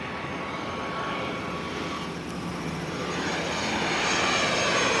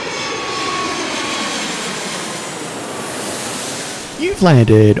You've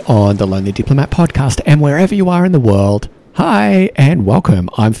landed on the Lonely Diplomat podcast, and wherever you are in the world, hi and welcome.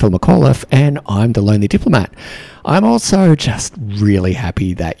 I'm Phil McAuliffe and I'm the Lonely Diplomat. I'm also just really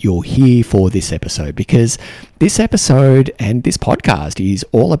happy that you're here for this episode, because this episode and this podcast is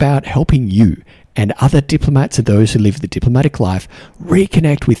all about helping you and other diplomats and those who live the diplomatic life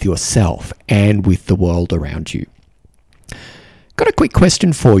reconnect with yourself and with the world around you. Got a quick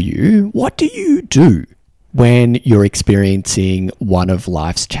question for you. What do you do when you're experiencing one of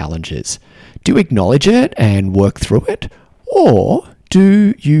life's challenges? Do you acknowledge it and work through it? Or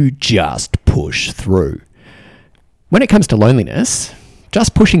do you just push through? When it comes to loneliness,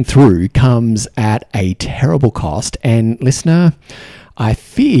 just pushing through comes at a terrible cost. And listener, I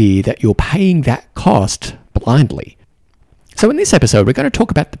fear that you're paying that cost blindly. So in this episode, we're going to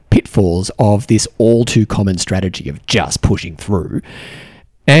talk about the pitfalls of this all too common strategy of just pushing through.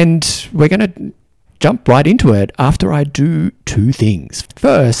 And we're going to jump right into it after I do two things.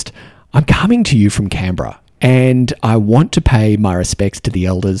 First, I'm coming to you from Canberra, and I want to pay my respects to the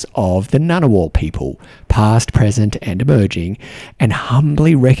elders of the Ngunnawal people, past, present, and emerging, and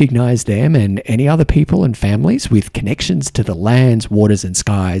humbly recognise them and any other people and families with connections to the lands, waters, and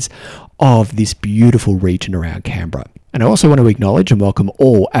skies of this beautiful region around Canberra. And I also want to acknowledge and welcome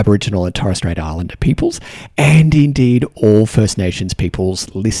all Aboriginal and Torres Strait Islander peoples, and indeed all First Nations peoples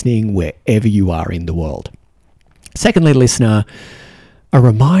listening wherever you are in the world. Secondly, listener, a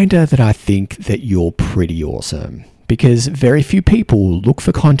reminder that I think that you're pretty awesome, because very few people look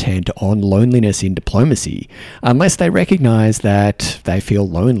for content on loneliness in diplomacy unless they recognise that they feel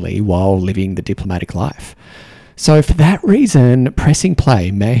lonely while living the diplomatic life. So for that reason, pressing play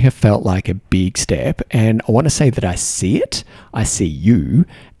may have felt like a big step, and I want to say that I see it, I see you,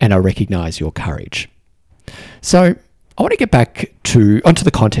 and I recognise your courage. So I want to get back onto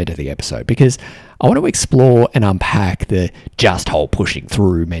the content of the episode, because I want to explore and unpack the just whole pushing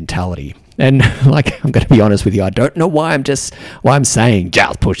through mentality. And I'm going to be honest with you, I don't know why I'm saying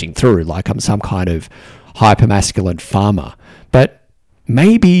just pushing through like I'm some kind of hypermasculine farmer, but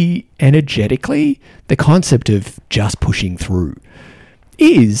maybe energetically, the concept of just pushing through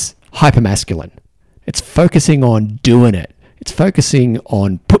is hypermasculine. It's focusing on doing it. It's focusing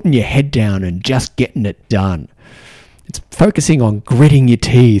on putting your head down and just getting it done. It's focusing on gritting your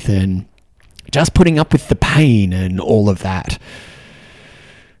teeth and just putting up with the pain and all of that.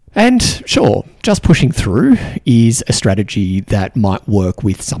 And sure, just pushing through is a strategy that might work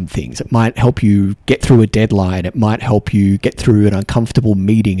with some things. It might help you get through a deadline. It might help you get through an uncomfortable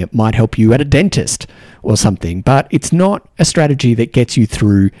meeting. It might help you at a dentist or something. But it's not a strategy that gets you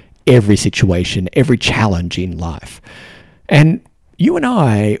through every situation, every challenge in life. And you and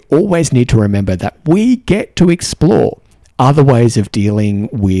I always need to remember that we get to explore other ways of dealing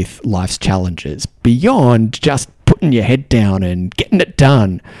with life's challenges beyond just putting your head down and getting it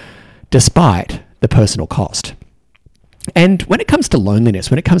done, despite the personal cost. And when it comes to loneliness,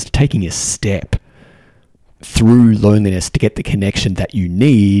 when it comes to taking a step through loneliness to get the connection that you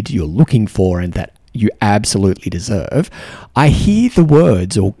need, you're looking for, and that you absolutely deserve, I hear the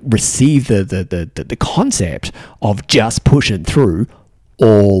words or receive the concept of just pushing through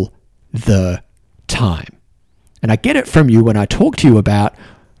all the time. And I get it from you when I talk to you about,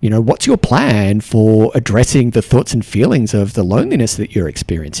 what's your plan for addressing the thoughts and feelings of the loneliness that you're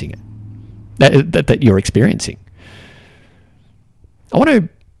experiencing? That you're experiencing. I want to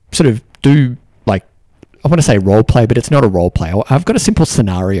sort of do, I want to say role play, but it's not a role play. I've got a simple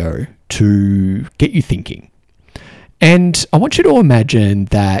scenario to get you thinking. And I want you to imagine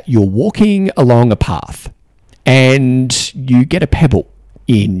that you're walking along a path and you get a pebble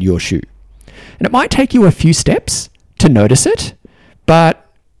in your shoe. And it might take you a few steps to notice it, but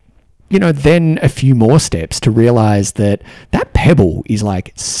then a few more steps to realize that that pebble is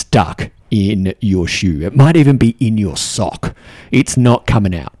stuck in your shoe. It might even be in your sock. It's not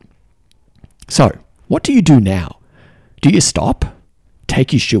coming out. So what do you do now? Do you stop,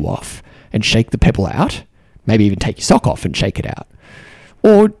 take your shoe off and shake the pebble out? Maybe even take your sock off and shake it out.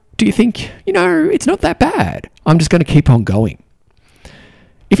 Or do you think, it's not that bad. I'm just going to keep on going.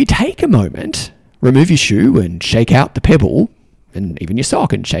 If you take a moment, remove your shoe and shake out the pebble, and even your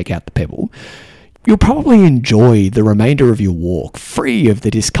sock and shake out the pebble, you'll probably enjoy the remainder of your walk free of the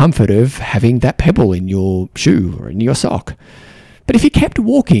discomfort of having that pebble in your shoe or in your sock. But if you kept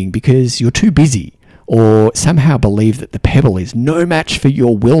walking because you're too busy, or somehow believe that the pebble is no match for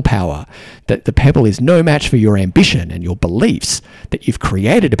your willpower, that the pebble is no match for your ambition and your beliefs that you've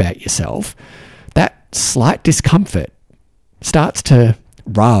created about yourself, that slight discomfort starts to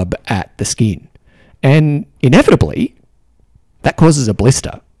rub at the skin. And inevitably, that causes a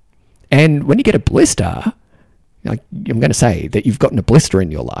blister. And when you get a blister, like, I'm going to say that you've gotten a blister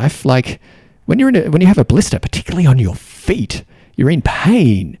in your life. Like when you have a blister, particularly on your feet, you're in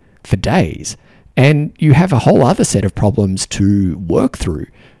pain for days, and you have a whole other set of problems to work through.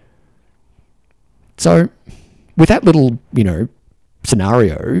 So with that little,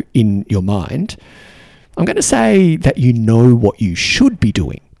 scenario in your mind, I'm going to say that you know what you should be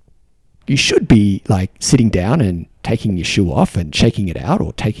doing. You should be like sitting down and taking your shoe off and shaking it out,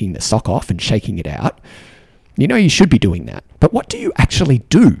 or taking the sock off and shaking it out. You should be doing that. But what do you actually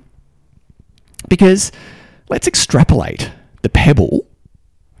do? Because let's extrapolate the pebble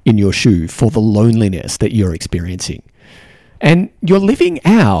in your shoe for the loneliness that you're experiencing. And you're living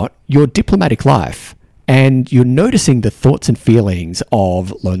out your diplomatic life, and you're noticing the thoughts and feelings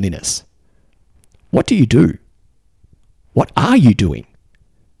of loneliness. What do you do? What are you doing?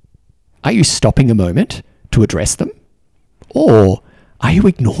 Are you stopping a moment to address them? Or are you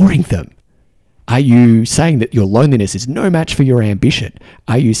ignoring them? Are you saying that your loneliness is no match for your ambition?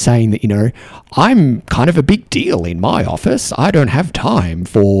 Are you saying that, I'm kind of a big deal in my office. I don't have time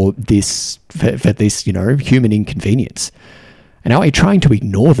for this, human inconvenience. And are you trying to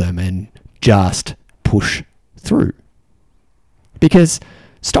ignore them and just push through? Because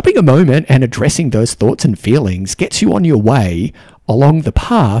stopping a moment and addressing those thoughts and feelings gets you on your way along the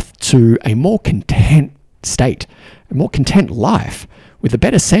path to a more content state, a more content life, with a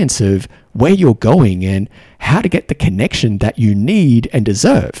better sense of where you're going and how to get the connection that you need and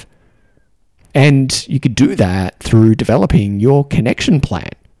deserve. And you could do that through developing your connection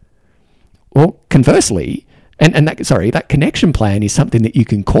plan. Or conversely, that connection plan is something that you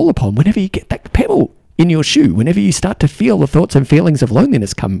can call upon whenever you get that pebble in your shoe, whenever you start to feel the thoughts and feelings of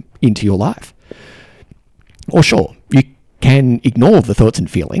loneliness come into your life. Or sure, you can ignore the thoughts and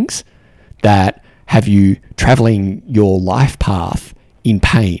feelings that have you traveling your life path in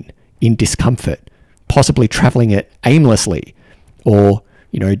pain, in discomfort, possibly traveling it aimlessly, or,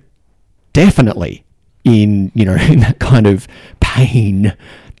 definitely in that kind of pain,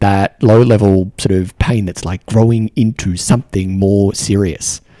 that low-level sort of pain that's like growing into something more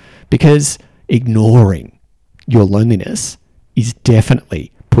serious. Because ignoring your loneliness is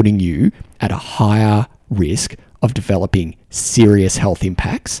definitely putting you at a higher risk of developing serious health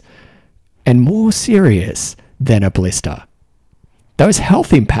impacts, and more serious than a blister. Those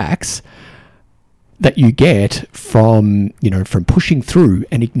health impacts that you get from pushing through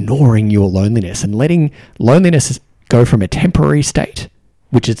and ignoring your loneliness and letting loneliness go from a temporary state,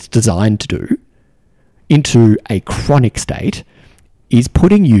 which it's designed to do, into a chronic state, is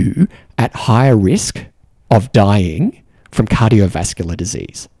putting you at higher risk of dying from cardiovascular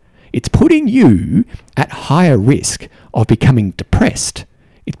disease. It's putting you at higher risk of becoming depressed.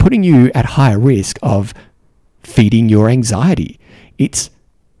 It's putting you at higher risk of feeding your anxiety. It's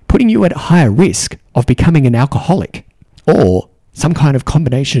putting you at higher risk of becoming an alcoholic, or some kind of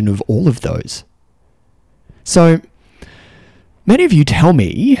combination of all of those. So many of you tell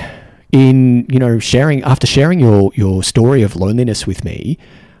me after sharing your story of loneliness with me,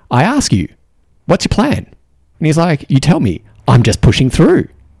 I ask you, what's your plan? And he's like, you tell me, I'm just pushing through.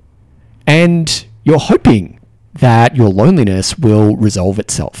 And you're hoping that your loneliness will resolve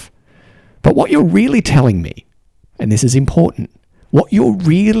itself. But what you're really telling me, and this is important, what you're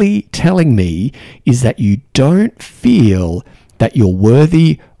really telling me is that you don't feel that you're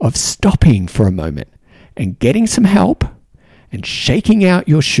worthy of stopping for a moment and getting some help and shaking out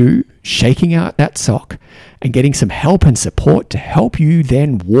your shoe, shaking out that sock, and getting some help and support to help you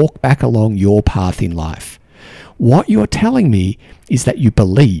then walk back along your path in life. What you're telling me is that you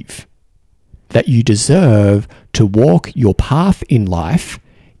believe that you deserve to walk your path in life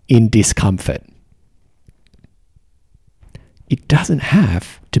in discomfort. It doesn't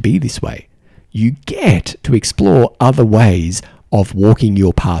have to be this way. You get to explore other ways of walking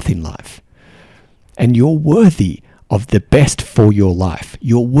your path in life. And you're worthy of the best for your life.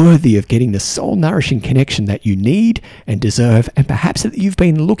 You're worthy of getting the soul-nourishing connection that you need and deserve, and perhaps that you've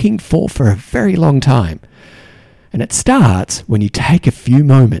been looking for a very long time. And it starts when you take a few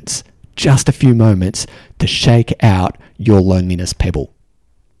moments, just a few moments, to shake out your loneliness pebble.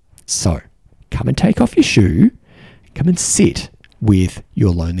 So, come and take off your shoe. Come and sit with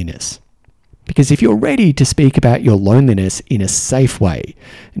your loneliness. Because if you're ready to speak about your loneliness in a safe way,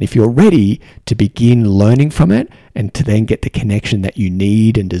 and if you're ready to begin learning from it and to then get the connection that you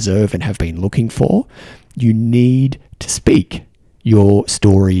need and deserve and have been looking for, you need to speak your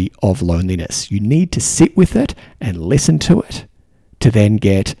story of loneliness. You need to sit with it and listen to it to then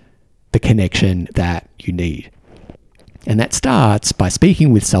get the connection that you need. And that starts by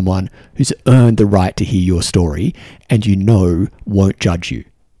speaking with someone who's earned the right to hear your story and won't judge you.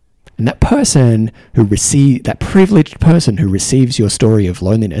 And that privileged person who receives your story of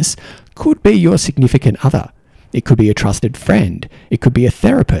loneliness could be your significant other. It could be a trusted friend. It could be a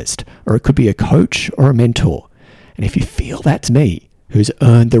therapist, or it could be a coach or a mentor. And if you feel that's me, who's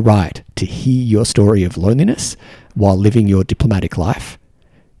earned the right to hear your story of loneliness while living your diplomatic life,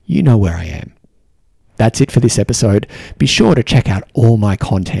 you know where I am. That's it for this episode. Be sure to check out all my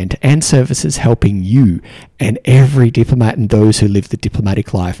content and services helping you and every diplomat and those who live the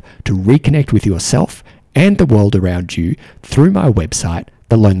diplomatic life to reconnect with yourself and the world around you through my website,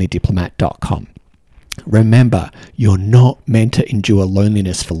 thelonelydiplomat.com. Remember, you're not meant to endure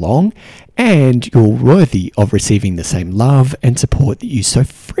loneliness for long, and you're worthy of receiving the same love and support that you so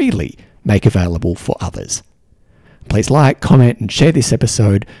freely make available for others. Please like, comment, and share this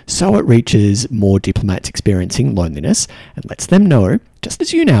episode so it reaches more diplomats experiencing loneliness and lets them know, just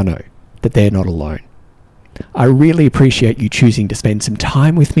as you now know, that they're not alone. I really appreciate you choosing to spend some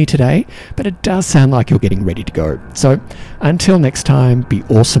time with me today, but it does sound like you're getting ready to go. So until next time, be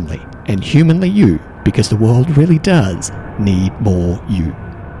awesomely and humanly you, because the world really does need more you.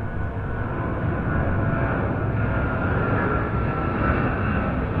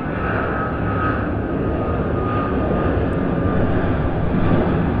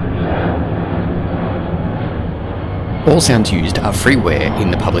 All sounds used are freeware in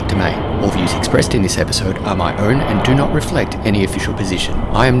the public domain. All views expressed in this episode are my own and do not reflect any official position.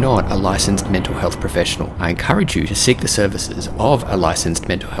 I am not a licensed mental health professional. I encourage you to seek the services of a licensed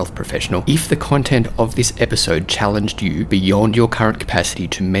mental health professional if the content of this episode challenged you beyond your current capacity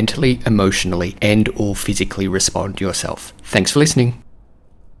to mentally, emotionally, and/or physically respond yourself. Thanks for listening.